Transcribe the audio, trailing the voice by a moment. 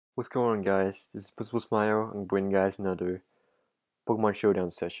What's going on, guys? This is Possible Smile. I'm bringing guys another Pokemon Showdown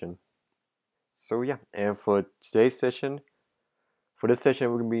session. So yeah, and for today's session, for this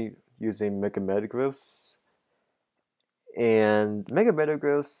session, we're gonna be using Mega Metagross. And Mega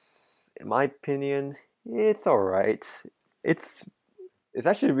Metagross, in my opinion, it's alright. It's it's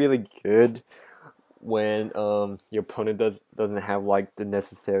actually really good when your opponent doesn't have like the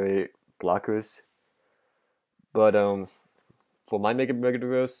necessary blockers. But for my Mega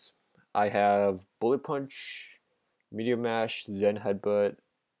Metagross, I have Bullet Punch, Meteor Mash, Zen Headbutt,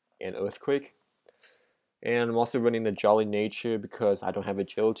 and Earthquake. And I'm also running the Jolly Nature because I don't have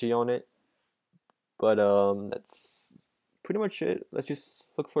agility on it. But that's pretty much it. Let's just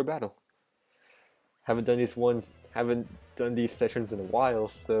look for a battle. Haven't done these sessions in a while,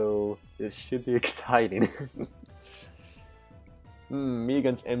 so this should be exciting. Me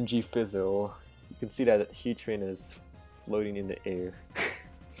against MG Fizzle. You can see that Heat Train is floating in the air.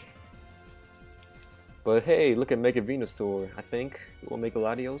 But hey, look at Mega Venusaur. I think we'll make a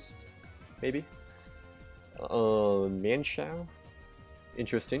Latios, maybe. Manchow,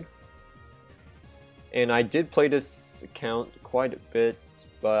 interesting. And I did play this account quite a bit,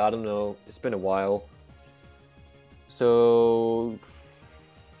 but I don't know, it's been a while. So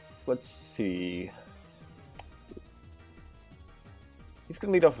let's see. He's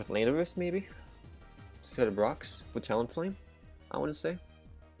gonna lead off with Landorus, maybe. Set of rocks for Talonflame, I want to say.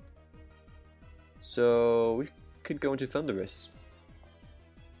 So we could go into Thundurus.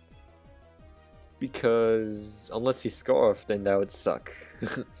 Because unless he's Scarf, then that would suck.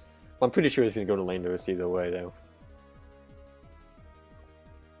 I'm pretty sure he's gonna go to Landorus either way, though.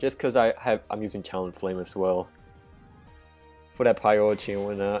 Just because I'm using Talonflame as well for that priority and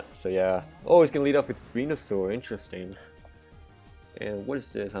whatnot. So yeah. Oh, he's gonna lead off with Venusaur. Interesting. And what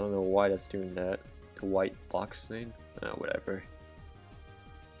is this? I don't know why that's doing that. The white box thing. Whatever.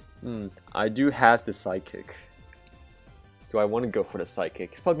 I do have the Psychic. Do I want to go for the Psychic?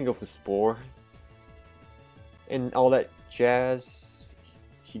 He's probably gonna go for Spore and all that jazz.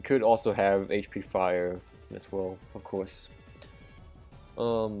 He could also have HP Fire as well, of course.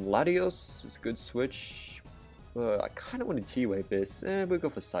 Latios is a good switch, but I kind of want to T-Wave this. We'll go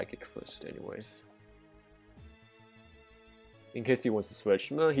for Psychic first anyways. In case he wants to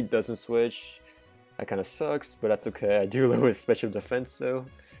switch. No, he doesn't switch. That kind of sucks, but that's okay. I do lower his special defense though.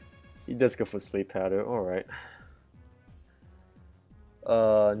 He does go for Sleep Powder, alright.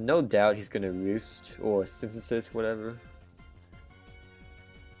 No doubt he's gonna Roost or Synthesis, whatever.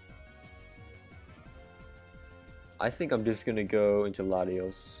 I think I'm just gonna go into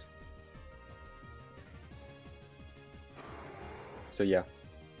Latios. So yeah,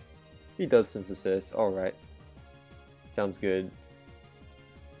 he does Synthesis. Alright, sounds good.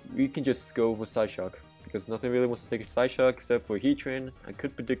 We can just go for Psyshock because nothing really wants to take a Psyshock except for Heatran. I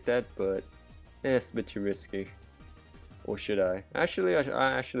could predict that, but it's a bit too risky. Or should I? Actually,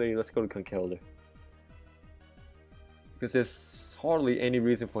 let's go to Conkeldurr. Because there's hardly any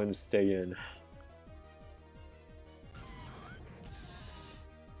reason for him to stay in.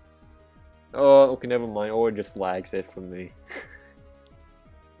 Oh, okay, never mind. Or it just lags it for me.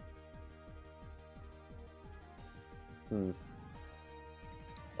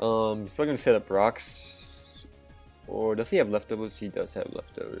 He's probably gonna set up rocks. Or does he have leftovers? He does have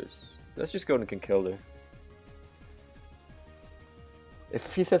leftovers. Let's just go to Conkeldurr.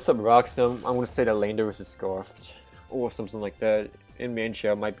 If he sets up rocks, I'm gonna say that Landorus is Scarfed. Or something like that. And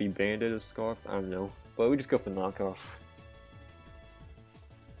Manchow might be Banded or Scarfed, I don't know. But we just go for knockoff.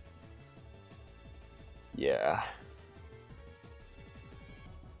 Yeah.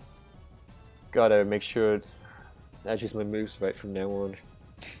 Gotta make sure I choose my moves right from now on.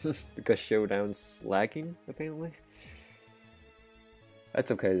 Because Showdown's lagging, apparently.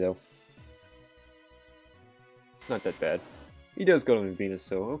 That's okay though. It's not that bad. He does go to Venus,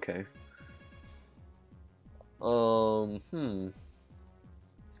 so okay.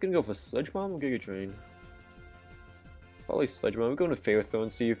 He's gonna go for Sludge Bomb or Giga Drain? Probably Sludge Bomb. We're going to Ferrothorn,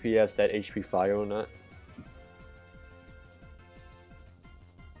 see if he has that HP Fire or not.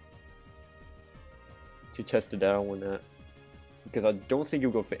 To test it out on that. Because I don't think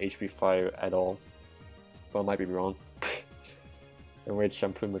he'll go for HP Fire at all. But I might be wrong. In which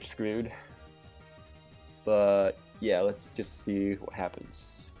I'm pretty much screwed. But yeah, let's just see what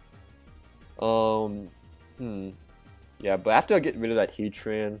happens. Yeah, but after I get rid of that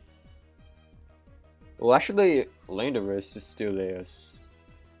Heatran. Well, actually, Landorus is still there.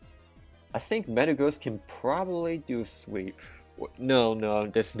 I think Metagross can probably do a sweep. No,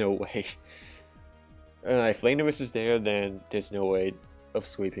 there's no way. If Landorus is there, then there's no way of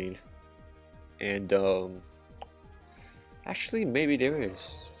sweeping. And actually, maybe there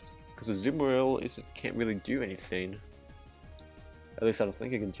is. Because the Zoomeril can't really do anything. At least I don't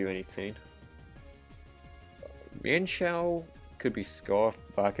think it can do anything. Manchow could be Scarf,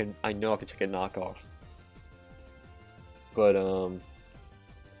 but I know I can take a knockoff. But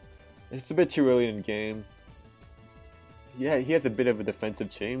it's a bit too early in the game. Yeah, he has a bit of a defensive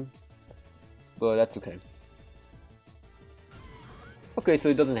team, but that's okay. Okay, so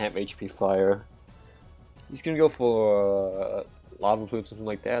he doesn't have HP Fire. He's gonna go for Lava Plume, something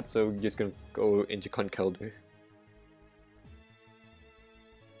like that, so we're just gonna go into Conkeldurr.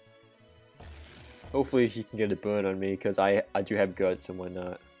 Hopefully he can get a burn on me, because I do have guts and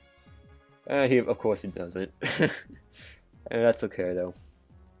whatnot. Of course he doesn't. And that's okay though.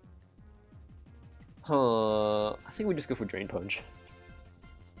 I think we just go for Drain Punch.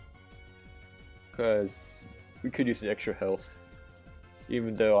 Because we could use the extra health.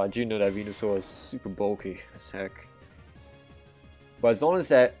 Even though I do know that Venusaur is super bulky as heck. But as long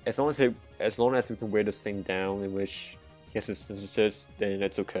as we can wear this thing down, in which he has a Synthesis, then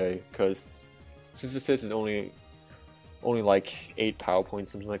it's okay. Because Synthesis is only like 8 power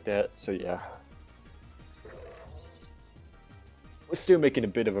points, something like that. So yeah, we're still making a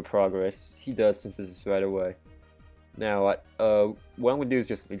bit of a progress. He does Synthesis right away. Now, what I'm gonna do is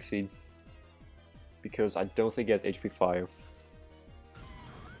just Leech Seed, because I don't think he has HP Fire.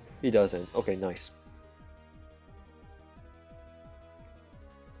 He doesn't. Okay, nice.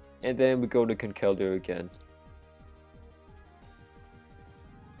 And then we go to Conkeldurr again.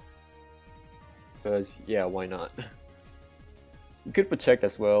 Because, yeah, why not? We could protect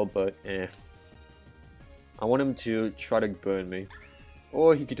as well, but eh. I want him to try to burn me.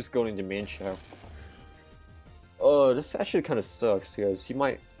 Or he could just go into Manchow. Oh, this actually kind of sucks, because he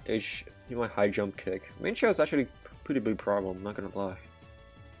might high jump kick. Manchow is actually a pretty big problem, I'm not gonna lie.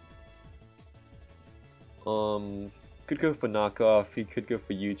 Could go for knockoff, he could go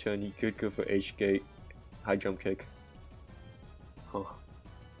for U-turn, he could go for H-gate, high jump kick. Huh.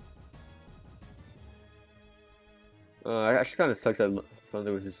 It actually kind of sucks that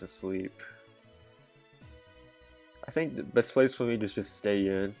Thunder was just asleep. I think the best place for me is just stay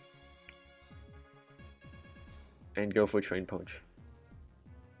in and go for Drain Punch.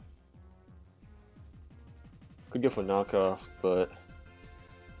 Could go for knockoff, but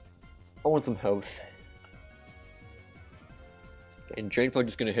I want some health. And Drain Punch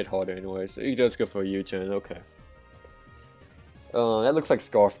is gonna hit harder anyway, so he does go for a U-turn, okay. That looks like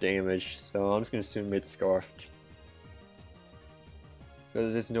Scarf damage, so I'm just gonna assume it's Scarfed.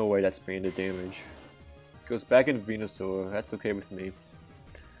 Because there's no way that's banded damage. Goes back into Venusaur, that's okay with me.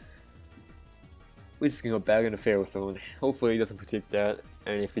 We're just gonna go back into Ferrothorn. Hopefully he doesn't predict that,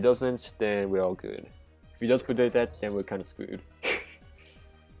 and if he doesn't, then we're all good. If he does predict that, then we're kinda screwed.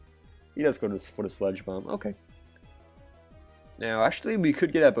 He does go for the Sludge Bomb, okay. Now, actually, we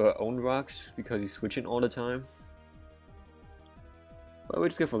could get up our own rocks because he's switching all the time. But we'll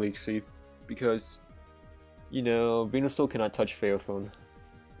just go for Leech Seed because, you know, Venusaur cannot touch Ferrothorn.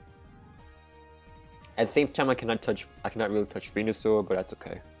 At the same time, I cannot really touch Venusaur, but that's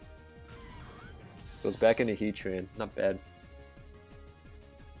okay. Goes back into Heatran, not bad.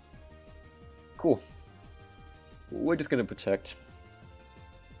 Cool. We're just gonna protect.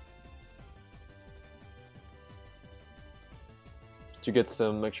 To get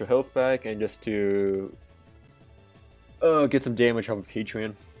some extra health back and just to get some damage off of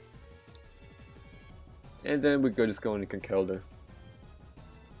Heatran. And then we just go into Conkeldurr.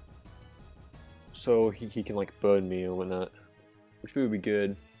 So he can like burn me or whatnot. Which would be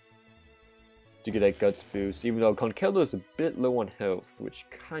good to get that guts boost, even though Conkeldurr is a bit low on health, which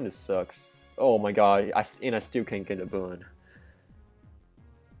kinda sucks. Oh my god, I still can't get a burn.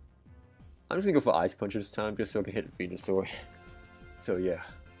 I'm just gonna go for Ice Punch this time just so I can hit Venusaur. So yeah.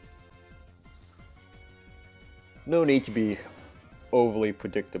 No need to be overly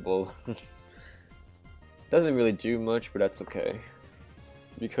predictable. Doesn't really do much, but that's okay.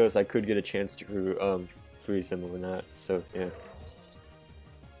 Because I could get a chance to freeze him or not, so yeah.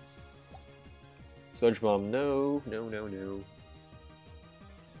 Sludge Bomb, no.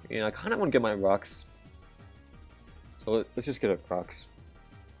 And I kinda wanna get my rocks. So let's just get our rocks.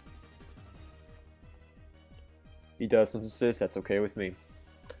 He does Synthesis, that's okay with me.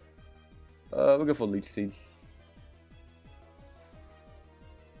 We'll go for Leech Seed.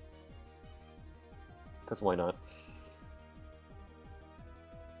 Because why not?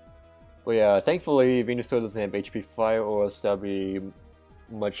 But yeah, thankfully Venusaur doesn't have HP Fire, or else that'd be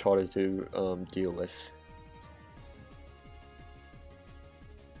much harder to deal with.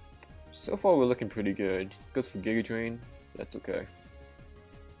 So far we're looking pretty good. Goes for Giga Drain, that's okay.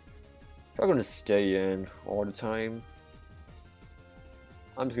 Probably gonna stay in all the time.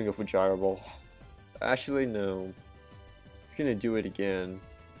 I'm just gonna go for Gyro Ball. Actually, no. It's gonna do it again.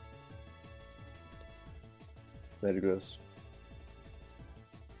 Metagross.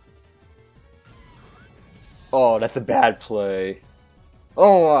 Oh, that's a bad play.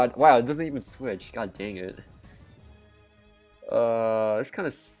 Oh, wow, it doesn't even switch. God dang it. This kind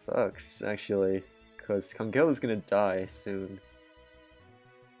of sucks, actually. Because Congella's gonna die soon.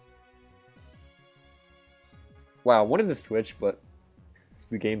 Wow, I wanted to switch, but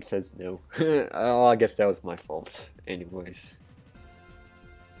the game says no. Oh, I guess that was my fault. Anyways.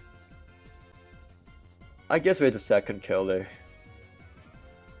 I guess we had the second kill there.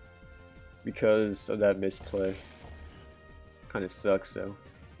 Because of that misplay. Kinda sucks though.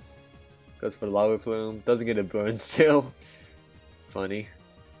 Goes for the Lava Plume, doesn't get a burn still. Funny.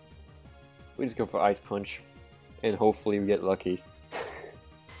 We just go for Ice Punch. And hopefully we get lucky.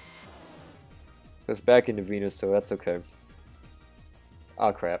 Goes back into Venus, so that's okay.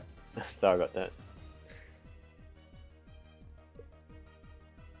 Oh crap. Sorry about that.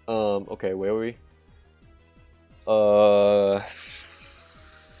 Okay, where were we?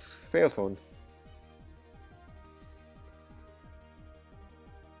 Failthorn.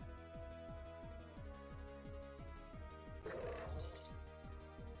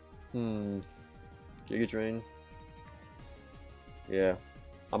 Giga Drain. Yeah.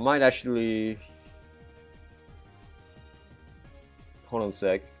 I might actually... Hold on a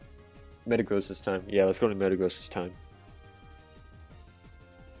sec. Metagross this time. Yeah, let's go to Metagross this time.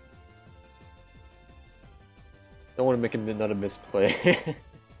 Don't want to make another misplay.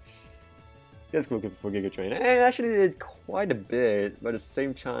 Let's go for Giga Drain. And I actually did quite a bit, but at the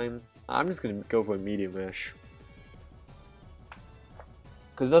same time, I'm just gonna go for a Medium Mash.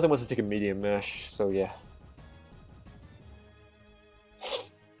 Because nothing wants to take a Medium Mash, so yeah.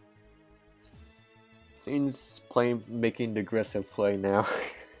 Fiend's making the aggressive play now.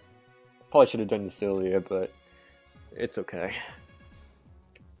 Probably should have done this earlier, but it's okay.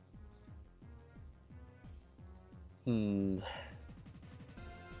 Come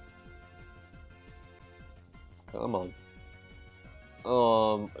on.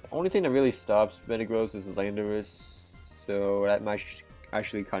 Only thing that really stops Metagross is Landorus, so that might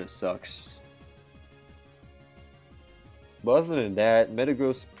actually kind of sucks. But other than that,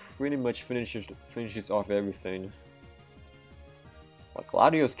 Metagross pretty much finishes off everything. Like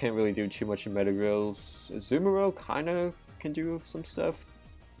Latios can't really do too much in Metagross. Azumarill kinda can do some stuff.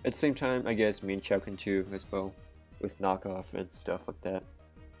 At the same time, I guess me and Chow can too as well, with knockoff and stuff like that.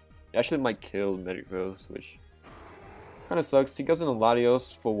 It actually might kill Metagross, which kinda sucks. He goes into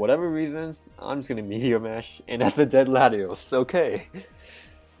Latios for whatever reason. I'm just gonna Meteor Mash, and that's a dead Latios. Okay.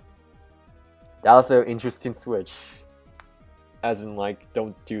 That was an interesting switch. As in, like,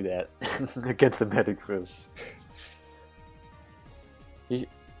 don't do that against a Metagross. He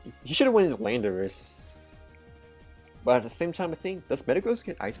should have won his Landorus. But at the same time, I think, does Metagross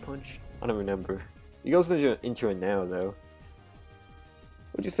get Ice Punch? I don't remember. He goes into it now, though.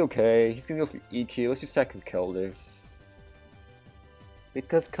 Which is okay. He's gonna go for EQ. Let's just second Conkeldurr.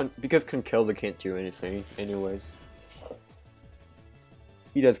 Because Conkeldurr can't do anything, anyways.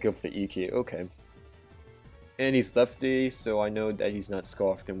 He does go for the EQ, okay. And he's lefty, so I know that he's not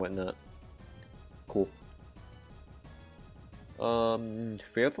scarfed and whatnot. Cool.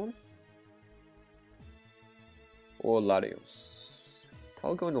 Fairthorn? Or Latios?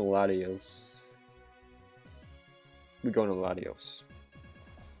 I'll go into Latios. We're going to Latios.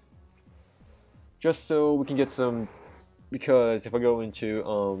 Just so we can get some... Because if I go into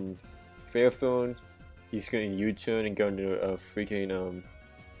Fairthorn, he's going to U-turn and go into a freaking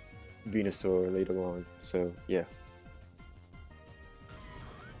Venusaur later on, so yeah.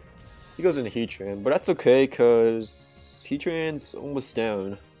 He goes into Heatran, but that's okay because Heatran's almost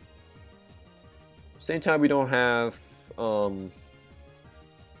down. Same time we don't have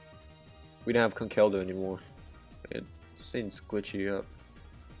Conkeldurr anymore. And this thing's glitchy up.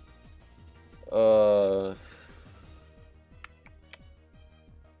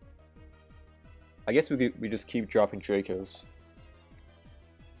 I guess we just keep dropping Dracos.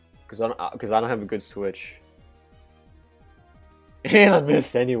 Because I don't have a good switch. And I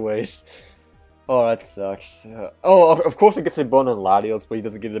miss anyways. Oh, that sucks. Oh, of course he gets a burn on Latios, but he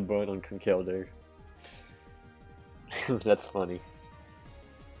doesn't get a burn on Conkeldurr. That's funny.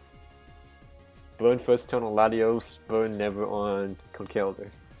 Burn first turn on Latios, burn never on Conkeldurr.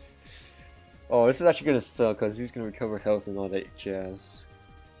 Oh, this is actually gonna suck, because he's gonna recover health and all that jazz.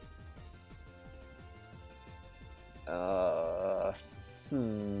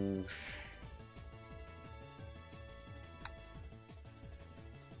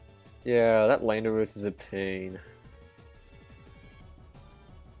 Yeah, that Landorus is a pain.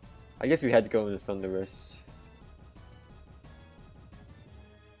 I guess we had to go into Thunderous.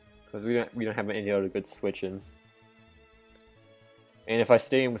 Because we don't have any other good switching. And if I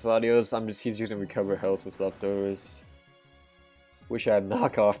stay in with Latios, he's just gonna recover health with leftovers. Wish I had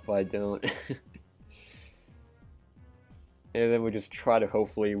knockoff, but I don't. And then we just try to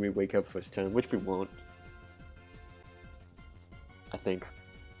hopefully we wake up first turn, which we won't. I think.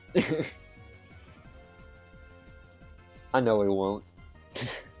 I know we won't.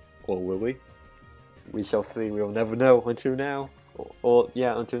 Or will we? We shall see. We'll never know until now. Or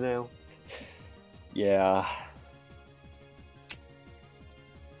yeah, until now. Yeah.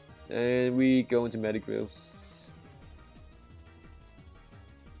 And we go into Metagross.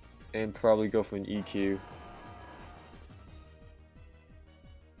 And probably go for an EQ.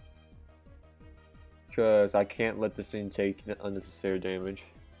 Because I can't let this thing take unnecessary damage.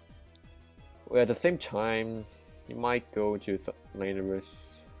 Well, at the same time, you might go to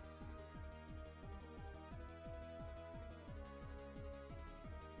Landorus.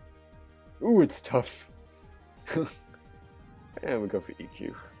 Ooh, it's tough. And we go for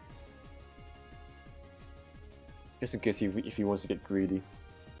EQ. Just in case if he wants to get greedy.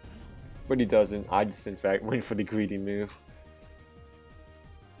 But he doesn't. I just in fact went for the greedy move.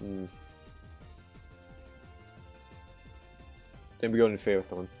 Then we go into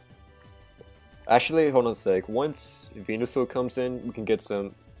Phaethon. Actually, hold on a sec. Once Venusaur comes in, we can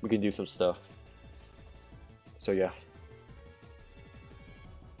do some stuff. So yeah.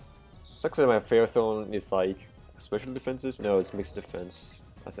 Sucks that my Phaethon is like special defenses? No, it's mixed defense,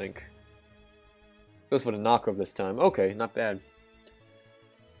 I think. Goes for the knockoff this time. Okay, not bad.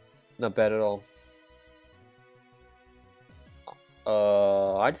 Not bad at all.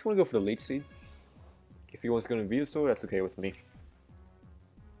 I just want to go for the Leech Seed. If he wants to go to Venusaur, that's okay with me.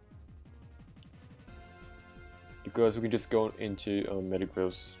 Because we can just go into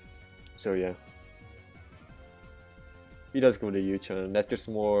Metagross. So yeah. He does go into U-turn. That's just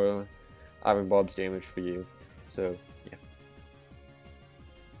more Iron Bob's damage for you. So yeah.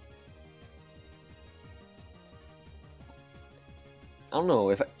 I don't know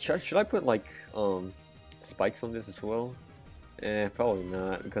if should I put like spikes on this as well? Probably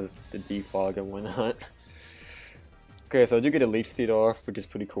not because it's the defog and why not. Okay, so I do get a Leech Seed off, which is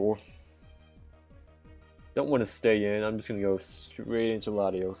pretty cool. Don't want to stay in. I'm just gonna go straight into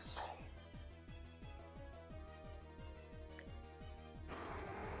Latios.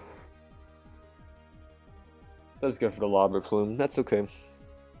 Let's go for the Lobber Plume. That's okay.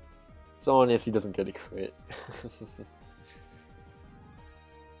 So long as he doesn't get a crit.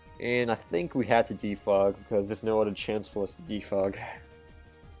 And I think we had to defog because there's no other chance for us to defog.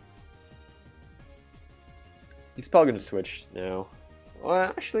 He's probably gonna switch now. Well,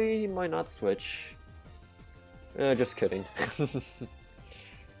 actually, he might not switch. Just kidding.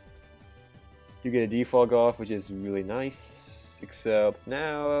 You get a defog off, which is really nice. Except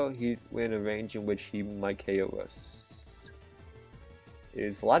now he's in a range in which he might KO us.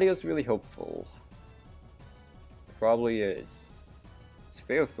 Is Latios really hopeful? Probably is. Is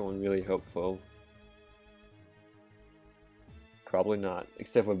Phaethon really hopeful? Probably not,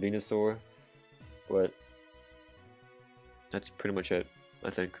 except for Venusaur. But that's pretty much it, I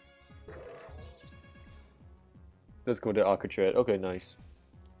think. Let's go to Alcatraz. Okay, nice.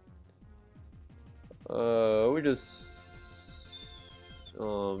 We just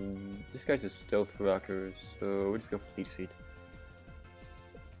this guy's a stealth rocker, so we just go for Leech Seed.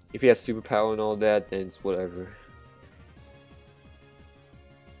 If he has superpower and all that, then it's whatever.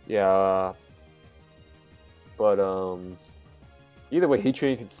 Yeah, but either way, Heat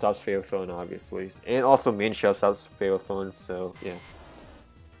Train stops Phaethon, obviously, and also Main Shell stops Phaethon. So yeah,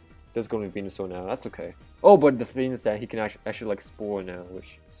 let's go to Venusaur now. That's okay. Oh, but the thing is that he can actually like Spore now,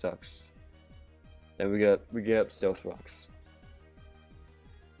 which sucks. Then we get up Stealth Rocks.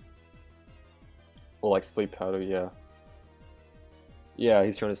 Or like Sleep Powder, yeah. Yeah,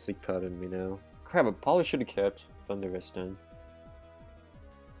 he's trying to Sleep Powder me now. Crap, I probably should have kept Thunderous then.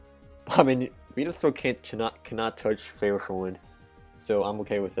 I mean, Venusaur cannot touch Phaethon, so I'm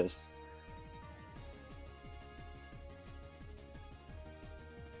okay with this.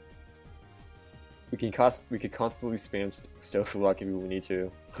 We could constantly spam Stealth Rock if we need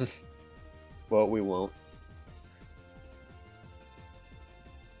to. Well, we won't.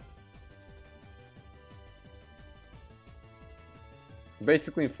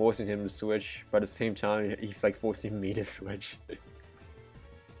 Basically forcing him to switch, but at the same time, he's like forcing me to switch.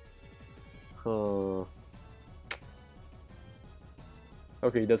 Huh.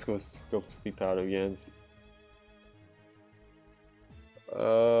 Okay, he does go for Sleep Powder again.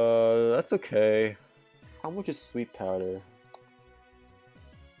 That's okay. How much is Sleep Powder?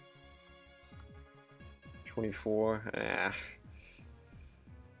 24.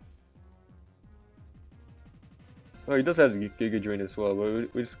 Oh, he does have the Giga Drain as well,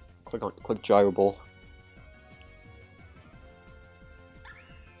 but we just click Gyro Ball.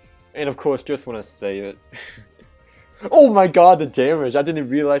 And of course, just want to say it. Oh my god, the damage! I didn't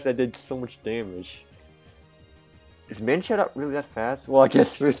realize I did so much damage. Is Manshot up really that fast? Well, I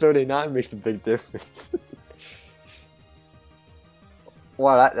guess for 39 makes a big difference.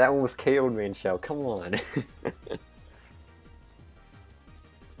 Wow, that almost KO'd Manshot, come on.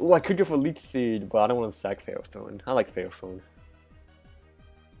 Oh, I could go for Leech Seed, but I don't want to sack Failphone. I like Failphone.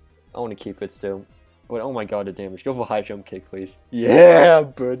 I want to keep it still. Wait, oh my god, the damage. Go for High Jump Kick, please. Yeah,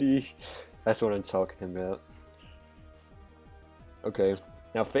 buddy! That's what I'm talking about. Okay,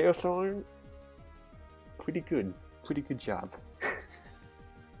 now Failphone, pretty good job.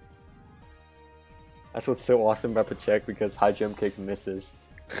 That's what's so awesome about Protect, because High Jump Kick misses.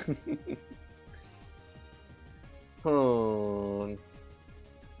 What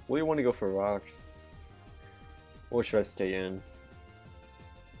do you want to go for rocks? Or should I stay in?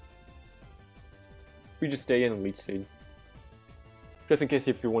 We just stay in and Leech Seed. Just in case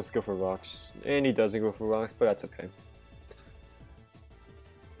if he wants to go for rocks. And he doesn't go for rocks, but that's okay.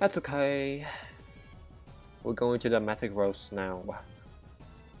 That's okay. We're going to the Metagross now.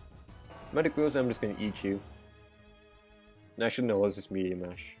 Metagross, I'm just gonna eat you. And I should know it's just Medium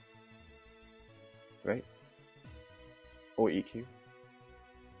Mash. Right? Or EQ.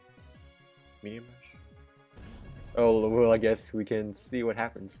 Medium Mash? Oh, well, I guess we can see what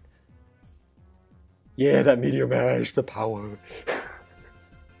happens. Yeah, that Medium Mash, the power.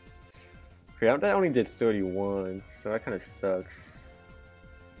 Okay, that only did 31, so that kind of sucks.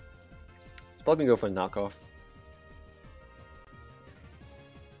 It's probably gonna go for a knockoff.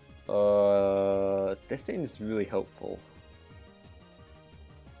 This thing is really helpful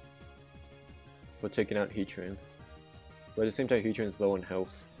for taking out Heatran. But at the same time, Heatran is low on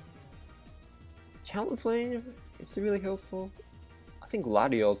health. Talonflame is really helpful. I think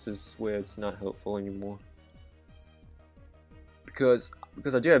Latios is where it's not helpful anymore. Because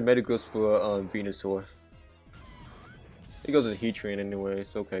I do have Metagross for Venusaur. It goes with Heatran anyway,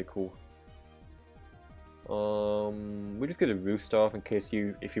 it's okay, cool. We just get a Roost off in case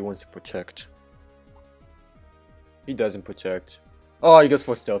if he wants to protect. He doesn't protect. Oh, he goes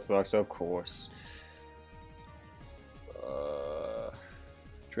for Stealth Rock, so of course.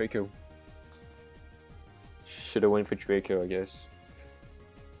 Draco. Should have went for Draco, I guess.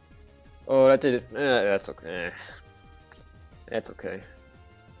 Oh, that did it. That's okay. That's okay.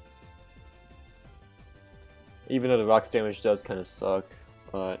 Even though the Rock's damage does kind of suck,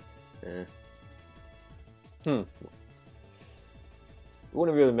 but it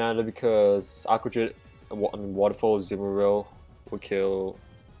wouldn't really matter because Aqua Jet, Waterfall Zimmeril will kill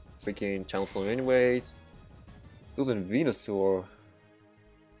freaking Talonflame anyways. Goes in Venusaur.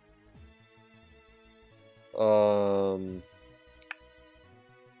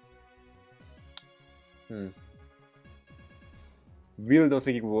 Really don't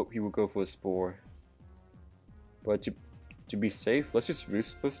think he will go for a Spore. But to be safe, let's just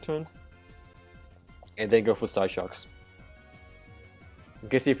Roost this turn. And then go for Side Shocks. In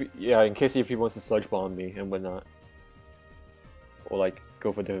case if he wants to Sludge Bomb me and whatnot. Or like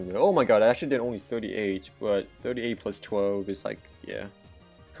go for different. Oh my god, I actually did only 38, but 38 plus 12 is like, yeah.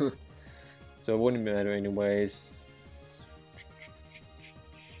 So it wouldn't matter anyways.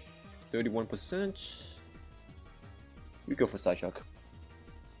 31%. We go for Side Shock.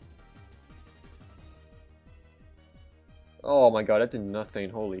 Oh my god, that did nothing,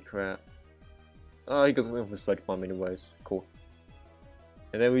 holy crap. Oh, he goes for Sludge Bomb anyways, cool.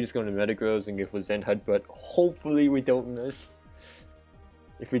 And then we just go to Metagross and go for Zen Headbutt. Hopefully we don't miss.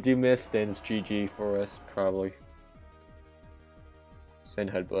 If we do miss, then it's GG for us, probably. Zen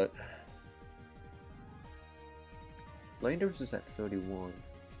Headbutt. Landers is at 31.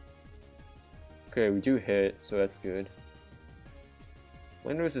 Okay, we do hit, so that's good.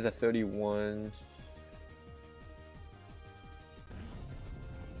 Landers is at 31.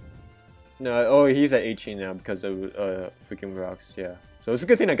 No, oh, he's at 18 now because of freaking rocks, yeah. So it's a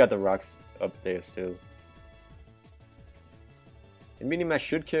good thing I got the rocks up there still. And Mini Mash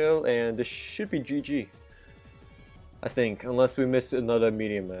should kill, and this should be GG. I think, unless we miss another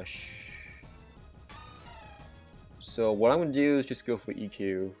Medium Mash. So what I'm gonna do is just go for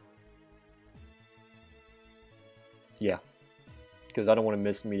EQ. Yeah. Because I don't want to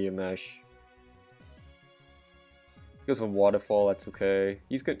miss Medium Mash. Goes for Waterfall, that's okay.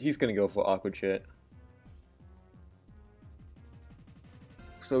 He's gonna go for Aqua Jet.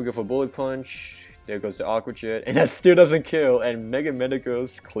 So we go for Bullet Punch. There goes the Aqua Jet, and that still doesn't kill. And Mega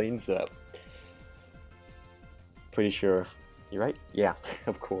Metagross cleans up. Pretty sure. You right? Yeah,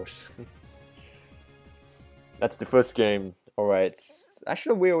 of course. That's the first game. Alright.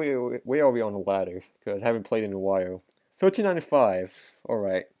 Actually, where are we on the ladder? Because I haven't played in a while. 1395.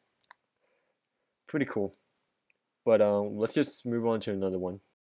 Alright. Pretty cool. But let's just move on to another one.